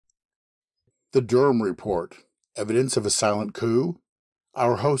The Durham Report, Evidence of a Silent Coup.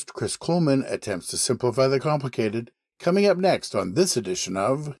 Our host, Chris Kuhlmann, attempts to simplify the complicated, coming up next on this edition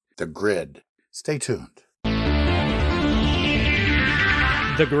of The Grid. Stay tuned.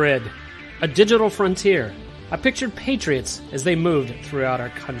 The Grid, a digital frontier. I pictured patriots as they moved throughout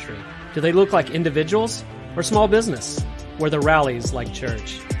our country. Do they look like individuals or small business, where the rallies like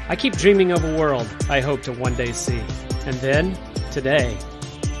church? I keep dreaming of a world I hope to one day see. And then, today,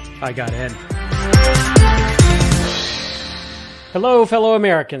 I got in. Hello, fellow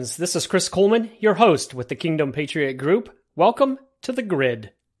Americans. This is Chris Kuhlmann, your host with the Kingdom Patriot Group. Welcome to The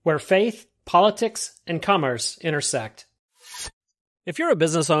Grid, where faith, politics, and commerce intersect. If you're a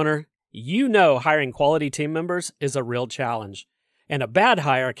business owner, you know hiring quality team members is a real challenge. And a bad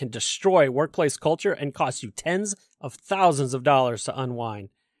hire can destroy workplace culture and cost you tens of thousands of dollars to unwind.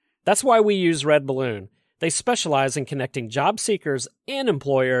 That's why we use Red Balloon. They specialize in connecting job seekers and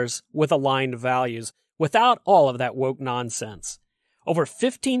employers with aligned values without all of that woke nonsense. Over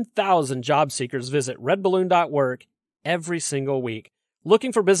 15,000 job seekers visit redballoon.work every single week,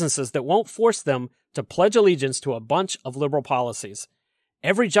 looking for businesses that won't force them to pledge allegiance to a bunch of liberal policies.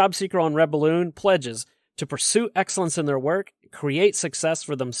 Every job seeker on Red Balloon pledges to pursue excellence in their work, create success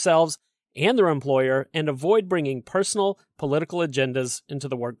for themselves and their employer, and avoid bringing personal political agendas into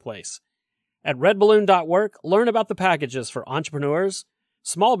the workplace. At redballoon.work, learn about the packages for entrepreneurs,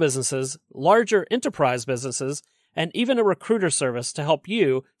 small businesses, larger enterprise businesses, and even a recruiter service to help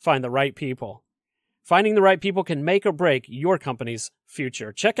you find the right people. Finding the right people can make or break your company's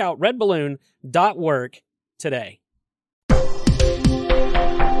future. Check out redballoon.work today.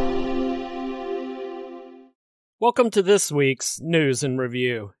 Welcome to this week's News and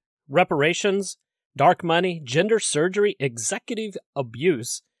Review. Reparations, dark money, gender surgery, executive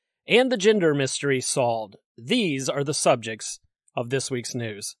abuse, and the gender mystery solved. These are the subjects of this week's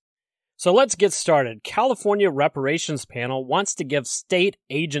news. So let's get started. California Reparations Panel wants to give state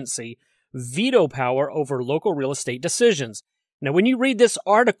agency veto power over local real estate decisions. Now, when you read this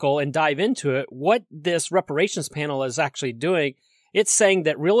article and dive into it, what this reparations panel is actually doing, it's saying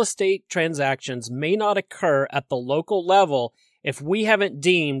that real estate transactions may not occur at the local level if we haven't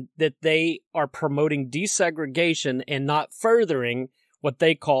deemed that they are promoting desegregation and not furthering what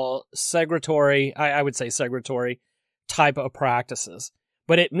they call segregatory, I would say segregatory type of practices.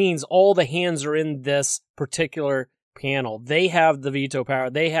 But it means all the hands are in this particular panel. They have the veto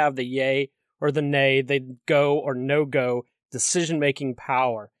power. They have the yay or the nay, the go or no-go decision-making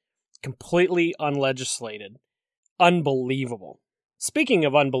power. Completely unlegislated. Unbelievable. Speaking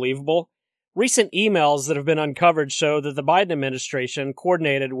of unbelievable, recent emails that have been uncovered show that the Biden administration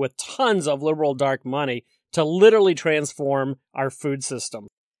coordinated with tons of liberal dark money to literally transform our food system.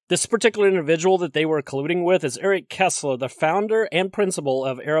 This particular individual that they were colluding with is Eric Kessler, the founder and principal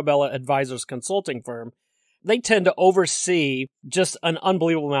of Arabella Advisors consulting firm. They tend to oversee just an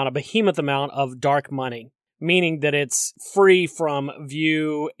unbelievable amount, a behemoth amount of dark money, meaning that it's free from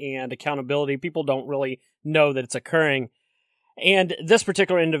view and accountability. People don't really know that it's occurring. And this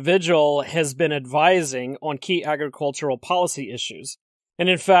particular individual has been advising on key agricultural policy issues. And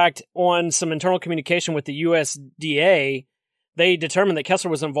in fact, on some internal communication with the USDA, they determined that Kessler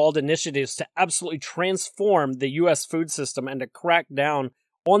was involved in initiatives to absolutely transform the U.S. food system and to crack down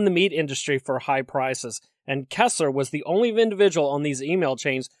on the meat industry for high prices. And Kessler was the only individual on these email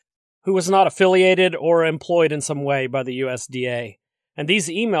chains who was not affiliated or employed in some way by the USDA. And these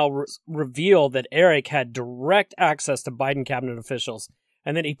emails reveal that Eric had direct access to Biden cabinet officials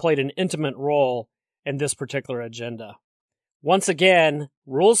and that he played an intimate role in this particular agenda. Once again,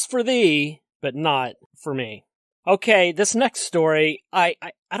 rules for thee, but not for me. Okay, this next story, I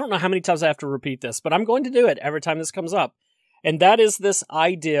don't know how many times I have to repeat this, but I'm going to do it every time this comes up. And that is this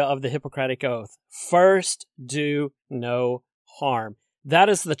idea of the Hippocratic Oath. First, do no harm. That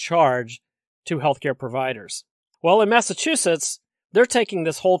is the charge to healthcare providers. Well, in Massachusetts, they're taking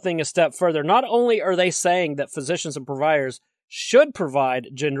this whole thing a step further. Not only are they saying that physicians and providers should provide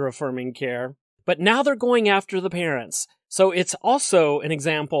gender-affirming care, but now they're going after the parents. So it's also an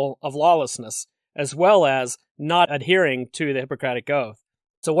example of lawlessness, as well as not adhering to the Hippocratic Oath.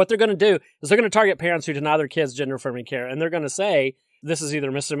 So what they're going to do is they're going to target parents who deny their kids gender-affirming care, and they're going to say this is either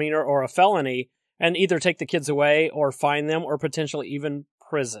a misdemeanor or a felony, and either take the kids away or fine them or potentially even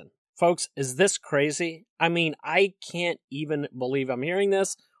prison. Folks, is this crazy? I mean, I can't even believe I'm hearing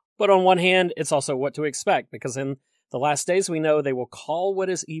this, but on one hand, it's also what to expect, because in the last days we know they will call what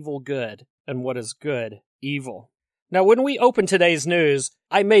is evil good, and what is good evil. Now, when we opened today's news,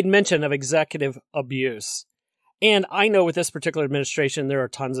 I made mention of executive abuse. And I know with this particular administration, there are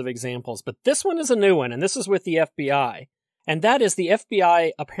tons of examples, but this one is a new one, and this is with the FBI. And that is the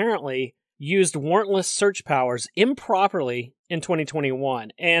FBI apparently used warrantless search powers improperly in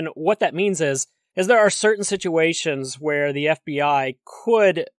 2021. And what that means is there are certain situations where the FBI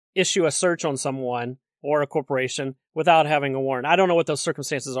could issue a search on someone or a corporation without having a warrant. I don't know what those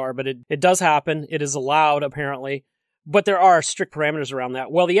circumstances are, but it does happen. It is allowed, apparently. But there are strict parameters around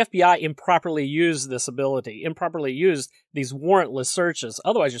that. Well, the FBI improperly used this ability, improperly used these warrantless searches.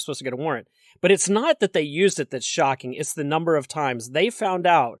 Otherwise, you're supposed to get a warrant. But it's not that they used it that's shocking. It's the number of times they found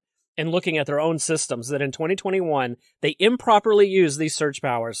out in looking at their own systems that in 2021, they improperly used these search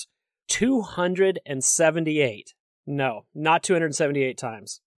powers 278. No, not 278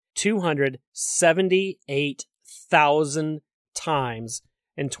 times. 278,000 times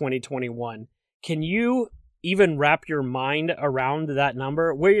in 2021. Can you even wrap your mind around that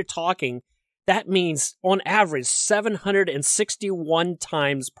number? Where you're talking, that means on average 761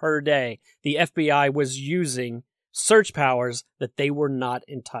 times per day the FBI was using search powers that they were not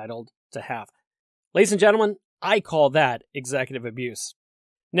entitled to have. Ladies and gentlemen, I call that executive abuse.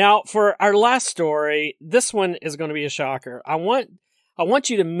 Now, for our last story, this one is going to be a shocker. I want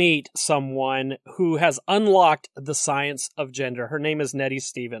you to meet someone who has unlocked the science of gender. Her name is Nettie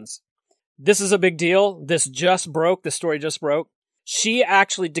Stevens. This is a big deal. This story just broke. She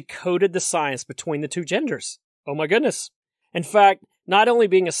actually decoded the science between the two genders. Oh my goodness. In fact, not only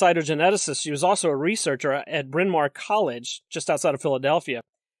being a cytogeneticist, she was also a researcher at Bryn Mawr College, just outside of Philadelphia.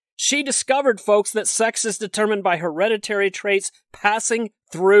 She discovered, folks, that sex is determined by hereditary traits passing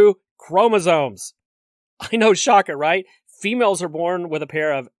through chromosomes. I know, shocker, right? Females are born with a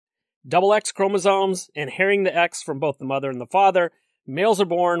pair of double X chromosomes, inheriting the X from both the mother and the father. Males are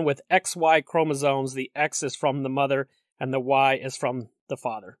born with XY chromosomes. The X is from the mother and the Y is from the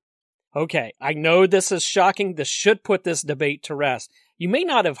father. Okay, I know this is shocking. This should put this debate to rest. You may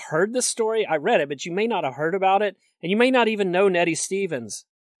not have heard this story. I read it, but you may not have heard about it. And you may not even know Nettie Stevens.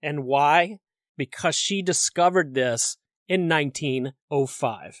 And why? Because she discovered this in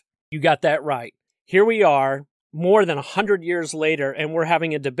 1905. You got that right. Here we are, more than 100 years later, and we're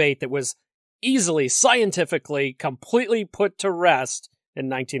having a debate that was easily, scientifically, completely put to rest in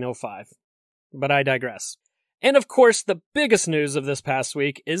 1905. But I digress. And of course, the biggest news of this past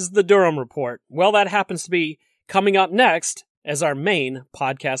week is the Durham Report. Well, that happens to be coming up next as our main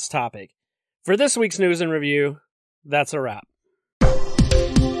podcast topic. For this week's news and review, that's a wrap.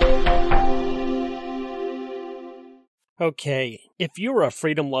 Okay, if you're a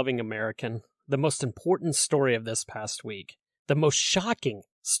freedom-loving American, the most important story of this past week, the most shocking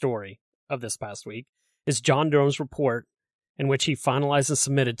story of this past week, is John Durham's report in which he finalized and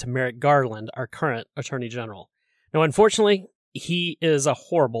submitted to Merrick Garland, our current Attorney General. Now, unfortunately, he is a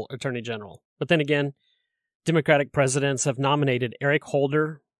horrible Attorney General. But then again, Democratic presidents have nominated Eric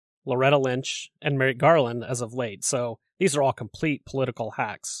Holder, Loretta Lynch, and Merrick Garland as of late. So these are all complete political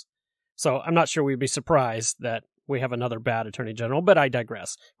hacks. So I'm not sure we'd be surprised that we have another bad Attorney General, but I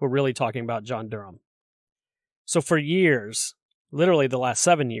digress. We're really talking about John Durham. So for years, literally the last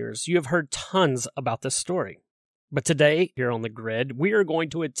 7 years, you have heard tons about this story. But today, here on the grid, we are going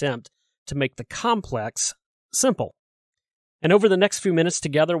to attempt to make the complex simple. And over the next few minutes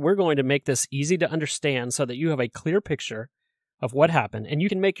together, we're going to make this easy to understand so that you have a clear picture of what happened, and you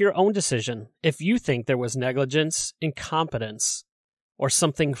can make your own decision if you think there was negligence, incompetence, or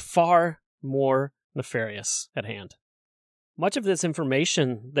something far more nefarious at hand. Much of this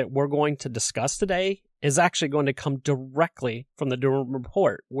information that we're going to discuss today is actually going to come directly from the Durham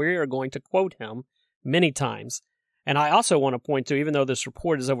Report. We are going to quote him many times. And I also want to point to, even though this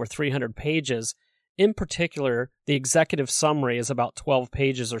report is over 300 pages, in particular, the executive summary is about 12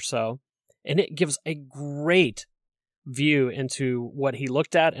 pages or so, and it gives a great view into what he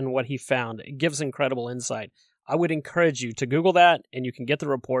looked at and what he found. It gives incredible insight. I would encourage you to Google that, and you can get the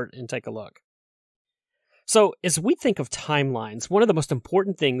report and take a look. So, as we think of timelines, one of the most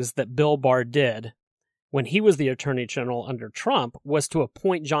important things that Bill Barr did when he was the Attorney General under Trump was to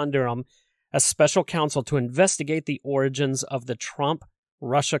appoint John Durham as special counsel to investigate the origins of the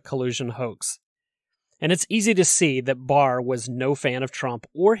Trump-Russia collusion hoax. And it's easy to see that Barr was no fan of Trump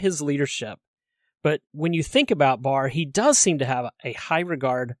or his leadership. But when you think about Barr, he does seem to have a high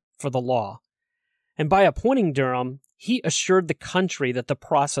regard for the law. And by appointing Durham, he assured the country that the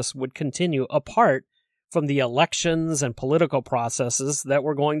process would continue apart from the elections and political processes that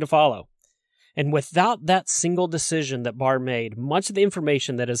were going to follow. And without that single decision that Barr made, much of the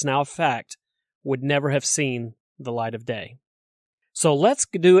information that is now a fact would never have seen the light of day. So let's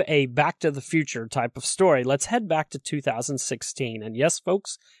do a Back to the Future type of story. Let's head back to 2016. And yes,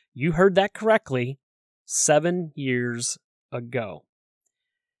 folks, you heard that correctly, 7 years ago.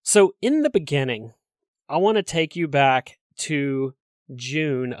 So in the beginning, I want to take you back to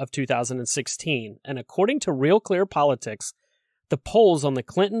June of 2016. And according to Real Clear Politics, the polls on the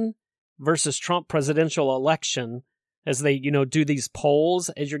Clinton versus Trump presidential election, as they, do these polls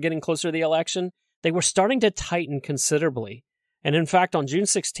as you're getting closer to the election, they were starting to tighten considerably. And in fact, on June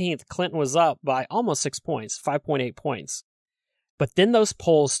 16th, Clinton was up by almost 6 points, 5.8 points. But then those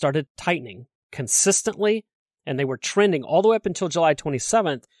polls started tightening consistently, and they were trending all the way up until July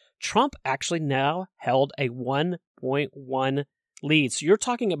 27th. Trump actually now held a 1.1 lead. So you're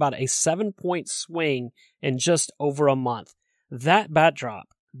talking about a 7-point swing in just over a month. That backdrop,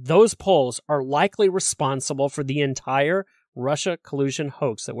 those polls are likely responsible for the entire Russia collusion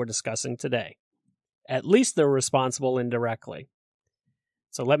hoax that we're discussing today. At least they're responsible indirectly.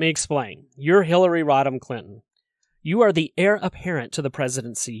 So let me explain. You're Hillary Rodham Clinton. You are the heir apparent to the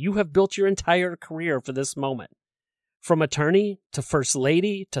presidency. You have built your entire career for this moment. From attorney to first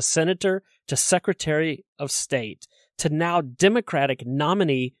lady to senator to secretary of state to now Democratic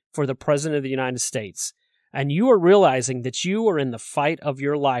nominee for the president of the United States. And you are realizing that you are in the fight of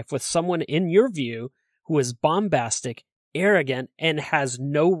your life with someone, in your view, who is bombastic, arrogant, and has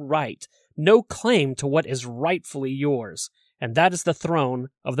no right, no claim to what is rightfully yours. And that is the throne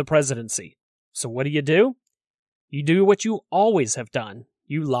of the presidency. So what do? You do what you always have done.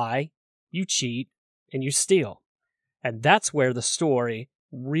 You lie, you cheat, and you steal. And that's where the story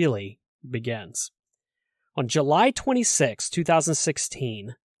really begins. On July 26,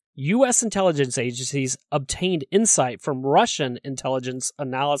 2016, U.S. intelligence agencies obtained insight from Russian intelligence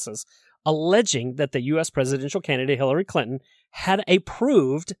analysis alleging that the U.S. presidential candidate Hillary Clinton had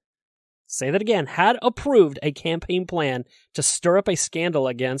approved a campaign plan to stir up a scandal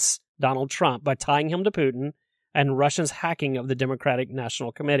against Donald Trump by tying him to Putin and Russia's hacking of the Democratic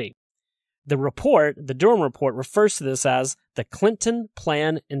National Committee. The Durham Report, refers to this as the Clinton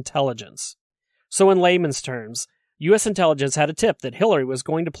Plan Intelligence. So in layman's terms, U.S. intelligence had a tip that Hillary was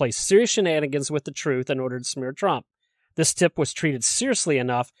going to play serious shenanigans with the truth in order to smear Trump. This tip was treated seriously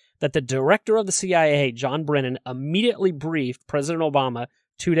enough that the director of the CIA, John Brennan, immediately briefed President Obama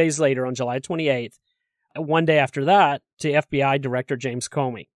 2 days later on July 28th, one day after that, to FBI Director James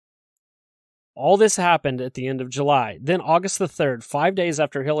Comey. All this happened at the end of July. Then August the 3rd, 5 days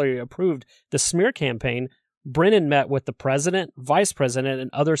after Hillary approved the smear campaign, Brennan met with the president, vice president, and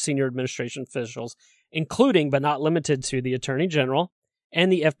other senior administration officials, including but not limited to the attorney general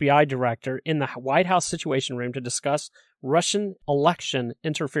and the FBI director, in the White House Situation Room to discuss Russian election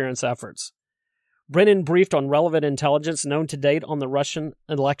interference efforts. Brennan briefed on relevant intelligence known to date on the Russian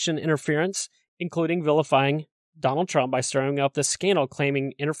election interference, including vilifying Donald Trump by stirring up this scandal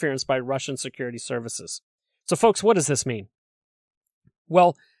claiming interference by Russian security services. So, folks, what does this mean?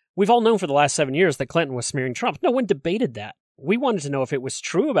 Well, we've all known for the last 7 years that Clinton was smearing Trump. No one debated that. We wanted to know if it was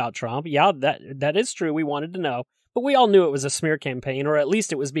true about Trump. Yeah, that is true. We wanted to know. But we all knew it was a smear campaign, or at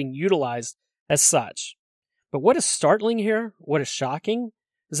least it was being utilized as such. But what is startling here, what is shocking,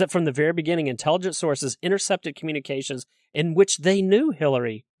 is that from the very beginning, intelligence sources intercepted communications in which they knew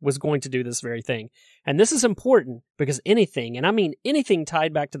Hillary was going to do this very thing. And this is important because anything, and I mean anything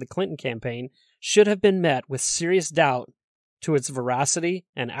tied back to the Clinton campaign, should have been met with serious doubt to its veracity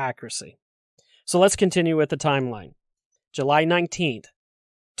and accuracy. So let's continue with the timeline. July 19th,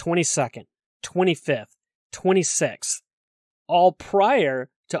 22nd, 25th, 26th, all prior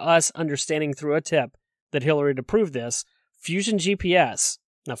to us understanding through a tip that Hillary had approved this, Fusion GPS.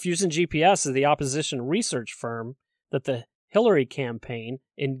 Now, Fusion GPS is the opposition research firm that the Hillary campaign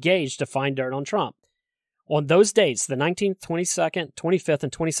engaged to find dirt on Trump. On those dates, the 19th, 22nd, 25th,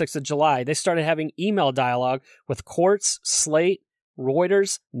 and 26th of July, they started having email dialogue with Quartz, Slate,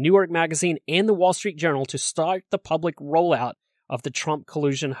 Reuters, New York Magazine, and the Wall Street Journal to start the public rollout of the Trump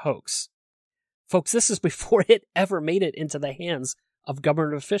collusion hoax. Folks, this is before it ever made it into the hands of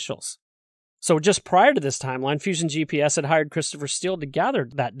government officials. So just prior to this timeline, Fusion GPS had hired Christopher Steele to gather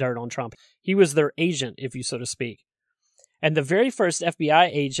that dirt on Trump. He was their agent, if you so to speak. And the very first FBI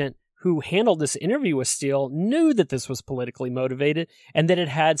agent who handled this interview with Steele knew that this was politically motivated and that it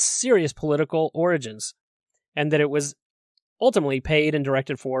had serious political origins, and that it was ultimately paid and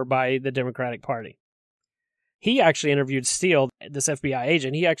directed for by the Democratic Party. He actually interviewed Steele, this FBI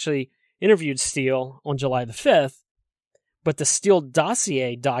agent. He actually interviewed Steele on July the 5th, but the Steele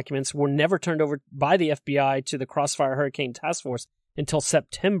dossier documents were never turned over by the FBI to the Crossfire Hurricane Task Force until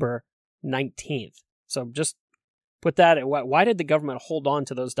September 19th. So just put that, why did the government hold on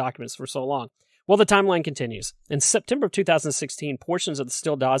to those documents for so long? Well, the timeline continues. In September of 2016, portions of the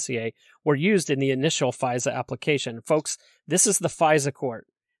Steele dossier were used in the initial FISA application. Folks, this is the FISA court.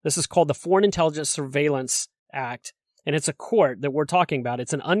 This is called the Foreign Intelligence Surveillance Act, And it's a court that we're talking about.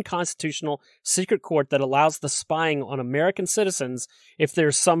 It's an unconstitutional secret court that allows the spying on American citizens if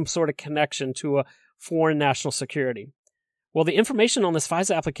there's some sort of connection to a foreign national security. Well, the information on this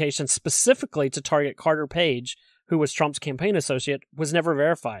FISA application specifically to target Carter Page, who was Trump's campaign associate, was never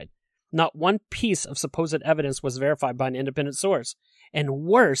verified. Not one piece of supposed evidence was verified by an independent source. And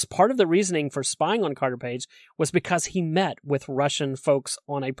worse, part of the reasoning for spying on Carter Page was because he met with Russian folks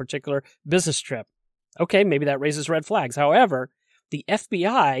on a particular business trip. Okay, maybe that raises red flags. However, the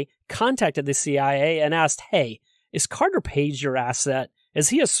FBI contacted the CIA and asked, hey, is Carter Page your asset? Is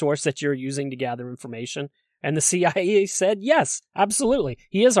he a source that you're using to gather information? And the CIA said, yes, absolutely.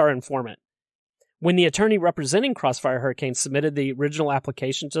 He is our informant. When the attorney representing Crossfire Hurricane submitted the original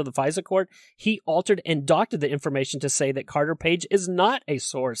application to the FISA court, he altered and doctored the information to say that Carter Page is not a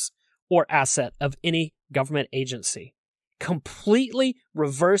source or asset of any government agency. Completely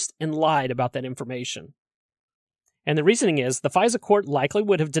reversed and lied about that information. And the reasoning is the FISA court likely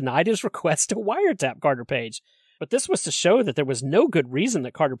would have denied his request to wiretap Carter Page. But this was to show that there was no good reason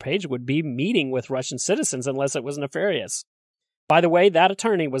that Carter Page would be meeting with Russian citizens unless it was nefarious. By the way, that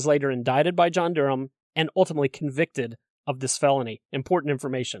attorney was later indicted by John Durham and ultimately convicted of this felony. Important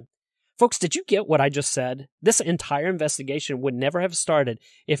information. Folks, did you get what I just said? This entire investigation would never have started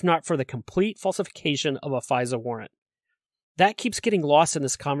if not for the complete falsification of a FISA warrant. That keeps getting lost in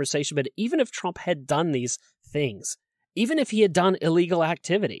this conversation, but even if Trump had done these things, even if he had done illegal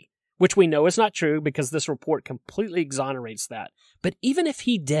activity, which we know is not true because this report completely exonerates that, but even if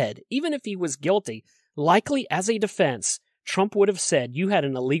he did, even if he was guilty, likely as a defense, Trump would have said you had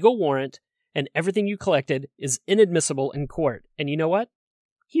an illegal warrant and everything you collected is inadmissible in court. And you know what?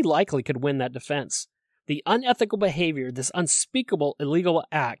 He likely could win that defense. The unethical behavior, this unspeakable illegal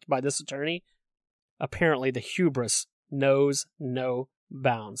act by this attorney, apparently the hubris knows no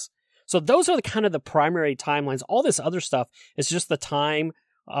bounds. So those are the primary timelines. All this other stuff is just the time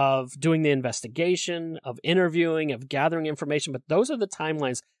of doing the investigation, of interviewing, of gathering information. But those are the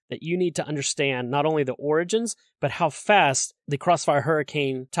timelines that you need to understand, not only the origins, but how fast the Crossfire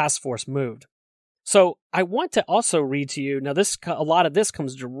Hurricane Task Force moved. So I want to also read to you, now a lot of this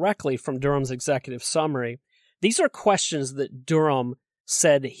comes directly from Durham's executive summary. These are questions that Durham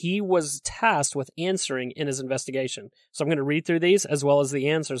said he was tasked with answering in his investigation. So I'm going to read through these as well as the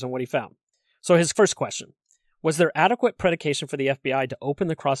answers and what he found. So his first question: was there adequate predication for the FBI to open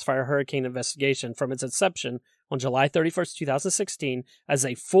the Crossfire Hurricane investigation from its inception on July 31st, 2016 as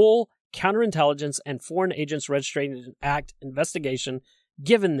a full counterintelligence and foreign agents registration act investigation,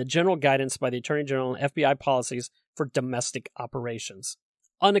 given the general guidance by the Attorney General and FBI policies for domestic operations?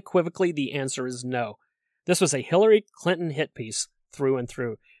 Unequivocally, the answer is no. This was a Hillary Clinton hit piece through and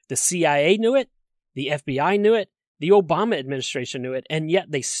through. The CIA knew it, the FBI knew it, the Obama administration knew it, and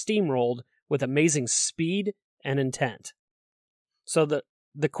yet they steamrolled with amazing speed and intent. So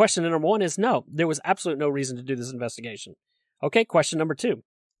the question number one is no, there was absolutely no reason to do this investigation. Okay, question number two.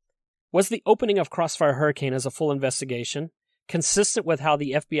 Was the opening of Crossfire Hurricane as a full investigation consistent with how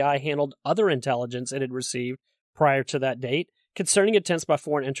the FBI handled other intelligence it had received prior to that date concerning attempts by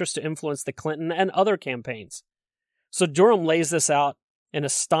foreign interests to influence the Clinton and other campaigns? So Durham lays this out in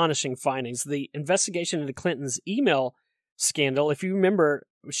astonishing findings. The investigation into Clinton's email scandal, if you remember,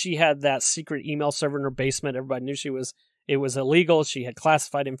 she had that secret email server in her basement. Everybody knew it was illegal. She had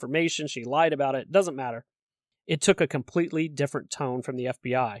classified information. She lied about it. Doesn't matter. It took a completely different tone from the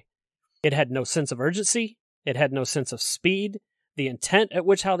FBI. It had no sense of urgency. It had no sense of speed. The intent at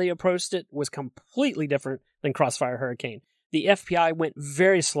which how they approached it was completely different than Crossfire Hurricane. The FBI went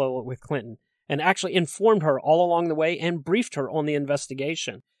very slow with Clinton and actually informed her all along the way and briefed her on the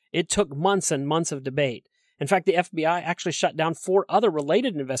investigation. It took months and months of debate. In fact, the FBI actually shut down 4 other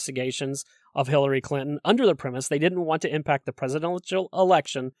related investigations of Hillary Clinton under the premise they didn't want to impact the presidential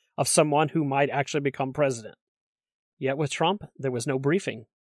election of someone who might actually become president. Yet with Trump, there was no briefing,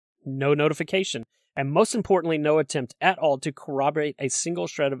 no notification, and most importantly, no attempt at all to corroborate a single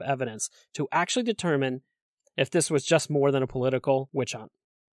shred of evidence to actually determine if this was just more than a political witch hunt.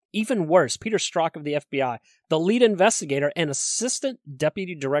 Even worse, Peter Strzok of the FBI, the lead investigator and assistant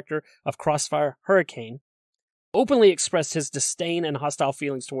deputy director of Crossfire Hurricane, openly expressed his disdain and hostile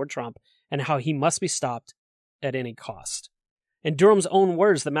feelings toward Trump and how he must be stopped at any cost. In Durham's own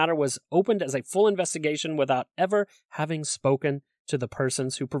words, the matter was opened as a full investigation without ever having spoken to the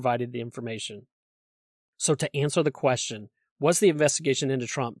persons who provided the information. So to answer the question, was the investigation into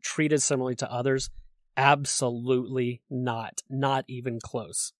Trump treated similarly to others? Absolutely not. Not even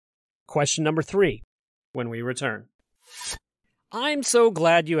close. Question number 3, when we return. I'm so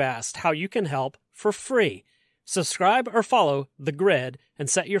glad you asked how you can help for free. Subscribe or follow The Grid and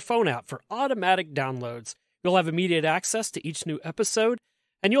set your phone out for automatic downloads. You'll have immediate access to each new episode,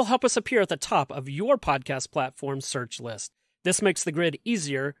 and you'll help us appear at the top of your podcast platform search list. This makes the Grid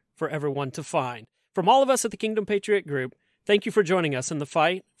easier for everyone to find. From all of us at the Kingdom Patriot Group, thank you for joining us in the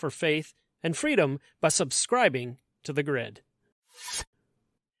fight for faith and freedom by subscribing to the Grid.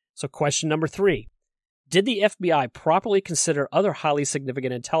 So question number 3. Did the FBI properly consider other highly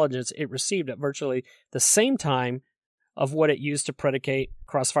significant intelligence it received at virtually the same time of what it used to predicate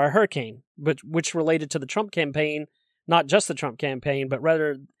Crossfire Hurricane, but which related to the Trump campaign, not just the Trump campaign, but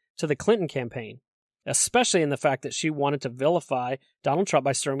rather to the Clinton campaign, especially in the fact that she wanted to vilify Donald Trump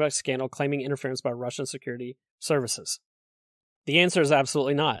by stirring up a scandal claiming interference by Russian security services? The answer is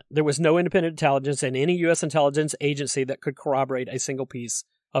absolutely not. There was no independent intelligence in any U.S. intelligence agency that could corroborate a single piece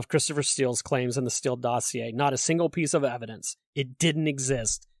of Christopher Steele's claims in the Steele dossier. Not a single piece of evidence. It didn't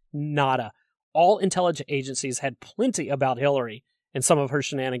exist. Nada. All intelligence agencies had plenty about Hillary and some of her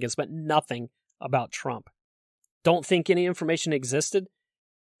shenanigans, but nothing about Trump. Don't think any information existed?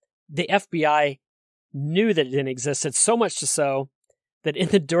 The FBI knew that it didn't exist. It's so much so that in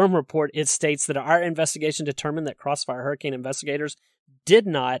the Durham Report, it states that our investigation determined that Crossfire Hurricane investigators did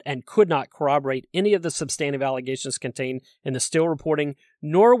not and could not corroborate any of the substantive allegations contained in the Steele reporting,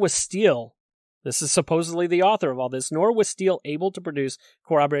 nor was Steele, this is supposedly the author of all this, nor was Steele able to produce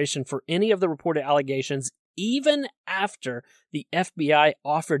corroboration for any of the reported allegations, even after the FBI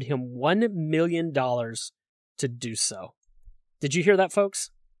offered him $1 million to do so. Did you hear that,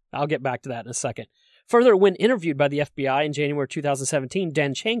 folks? I'll get back to that in a second. Further, when interviewed by the FBI in January 2017,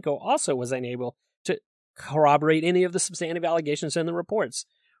 Danchenko also was unable to corroborate any of the substantive allegations in the reports.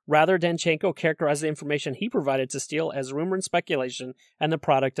 Rather, Danchenko characterized the information he provided to Steele as rumor and speculation and the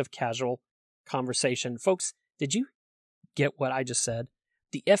product of casual conversation. Folks, did you get what I just said?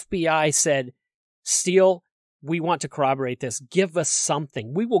 The FBI said, Steele, we want to corroborate this. Give us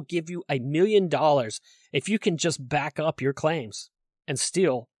something. We will give you $1 million if you can just back up your claims. And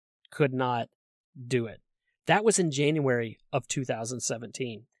Steele could not do it. That was in January of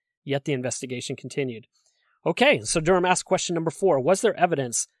 2017. Yet the investigation continued. Okay, so Durham asked question number 4. Was there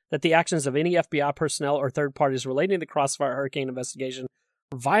evidence that the actions of any FBI personnel or third parties relating to the Crossfire Hurricane investigation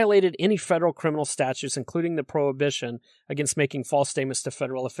violated any federal criminal statutes, including the prohibition against making false statements to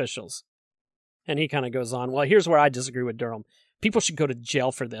federal officials? And he kind of goes on, well, here's where I disagree with Durham. People should go to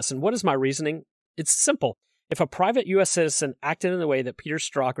jail for this. And what is my reasoning? It's simple. If a private U.S. citizen acted in the way that Peter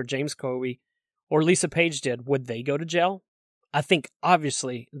Strzok or James Comey or Lisa Page did, would they go to jail? I think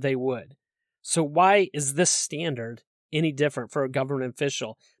obviously they would. So why is this standard any different for a government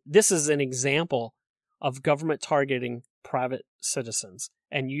official? This is an example of government targeting private citizens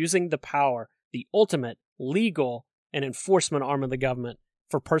and using the power, the ultimate legal and enforcement arm of the government,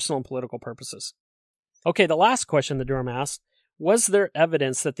 for personal and political purposes. Okay, the last question that Durham asked, was there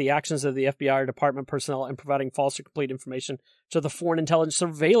evidence that the actions of the FBI or department personnel in providing false or complete information to the Foreign Intelligence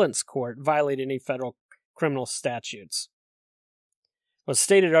Surveillance Court violated any federal criminal statutes? As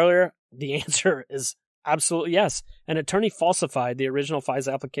stated earlier, the answer is absolutely yes. An attorney falsified the original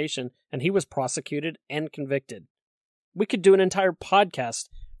FISA application, and he was prosecuted and convicted. We could do an entire podcast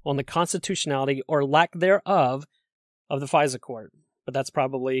on the constitutionality or lack thereof of the FISA court, but that's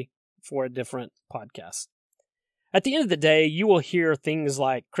probably for a different podcast. At the end of the day, you will hear things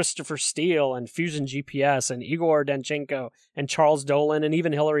like Christopher Steele and Fusion GPS and Igor Danchenko and Charles Dolan and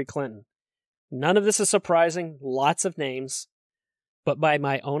even Hillary Clinton. None of this is surprising, lots of names, but by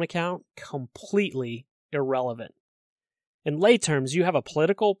my own account, completely irrelevant. In lay terms, you have a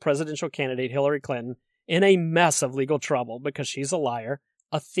political presidential candidate, Hillary Clinton, in a mess of legal trouble because she's a liar,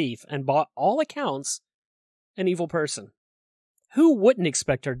 a thief, and by all accounts, an evil person. Who wouldn't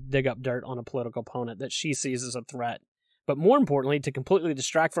expect her to dig up dirt on a political opponent that she sees as a threat? But more importantly, to completely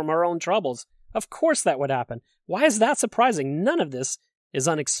distract from her own troubles. Of course that would happen. Why is that surprising? None of this is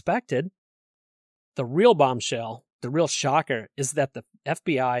unexpected. The real bombshell, the real shocker, is that the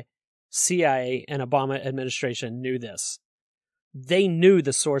FBI, CIA, and Obama administration knew this. They knew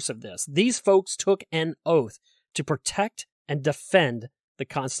the source of this. These folks took an oath to protect and defend the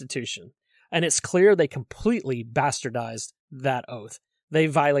Constitution. And it's clear they completely bastardized that oath. They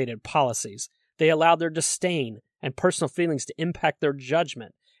violated policies. They allowed their disdain and personal feelings to impact their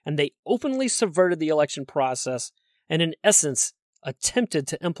judgment. And they openly subverted the election process and, in essence, attempted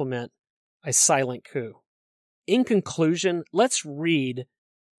to implement a silent coup. In conclusion, let's read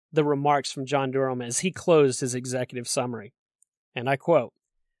the remarks from John Durham as he closed his executive summary. And I quote,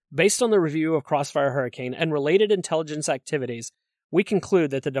 "Based on the review of Crossfire Hurricane and related intelligence activities, we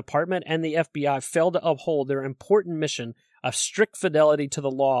conclude that the Department and the FBI failed to uphold their important mission of strict fidelity to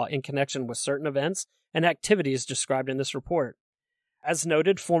the law in connection with certain events and activities described in this report. As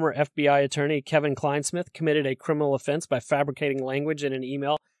noted, former FBI attorney Kevin Kleinsmith committed a criminal offense by fabricating language in an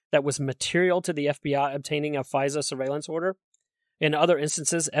email that was material to the FBI obtaining a FISA surveillance order. In other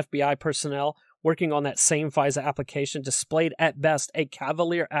instances, FBI personnel working on that same FISA application displayed at best a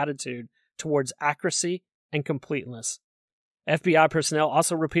cavalier attitude towards accuracy and completeness. FBI personnel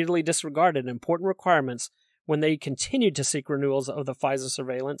also repeatedly disregarded important requirements when they continued to seek renewals of the FISA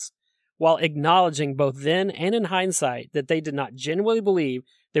surveillance, while acknowledging both then and in hindsight that they did not genuinely believe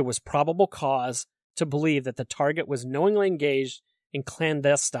there was probable cause to believe that the target was knowingly engaged in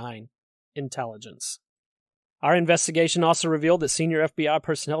clandestine intelligence. Our investigation also revealed that senior FBI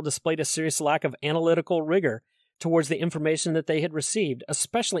personnel displayed a serious lack of analytical rigor towards the information that they had received,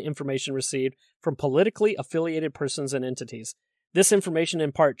 especially information received from politically affiliated persons and entities. This information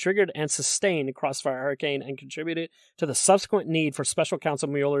in part triggered and sustained Crossfire Hurricane and contributed to the subsequent need for Special Counsel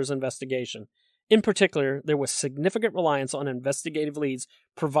Mueller's investigation. In particular, there was significant reliance on investigative leads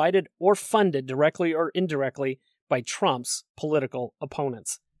provided or funded directly or indirectly by Trump's political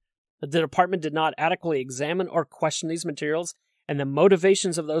opponents. The department did not adequately examine or question these materials and the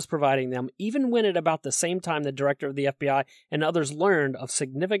motivations of those providing them, even when at about the same time the director of the FBI and others learned of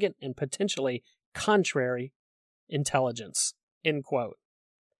significant and potentially contrary intelligence. End quote.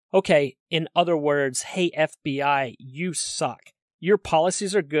 Okay, in other words, hey FBI, you suck. Your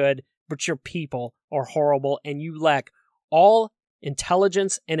policies are good, but your people are horrible, and you lack all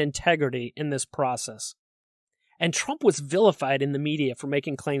intelligence and integrity in this process. And Trump was vilified in the media for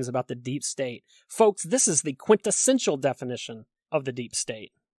making claims about the deep state. Folks, this is the quintessential definition of the deep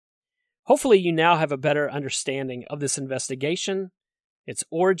state. Hopefully you now have a better understanding of this investigation, its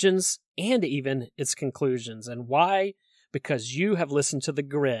origins, and even its conclusions. And why? Because you have listened to The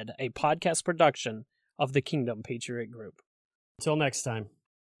Grid, a podcast production of the Kingdom Patriot Group. Until next time.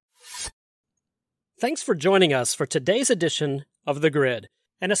 Thanks for joining us for today's edition of The Grid.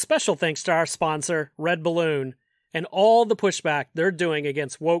 And a special thanks to our sponsor, Red Balloon, and all the pushback they're doing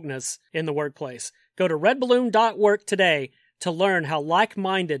against wokeness in the workplace. Go to redballoon.work today to learn how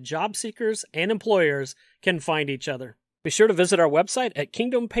like-minded job seekers and employers can find each other. Be sure to visit our website at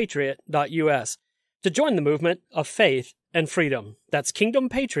kingdompatriot.us to join the movement of faith and freedom. That's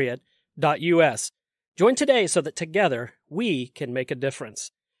kingdompatriot.us. Join today so that together we can make a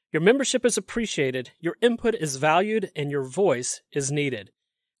difference. Your membership is appreciated, your input is valued, and your voice is needed.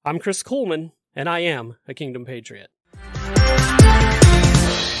 I'm Chris Kuhlmann, and I am a Kingdom Patriot.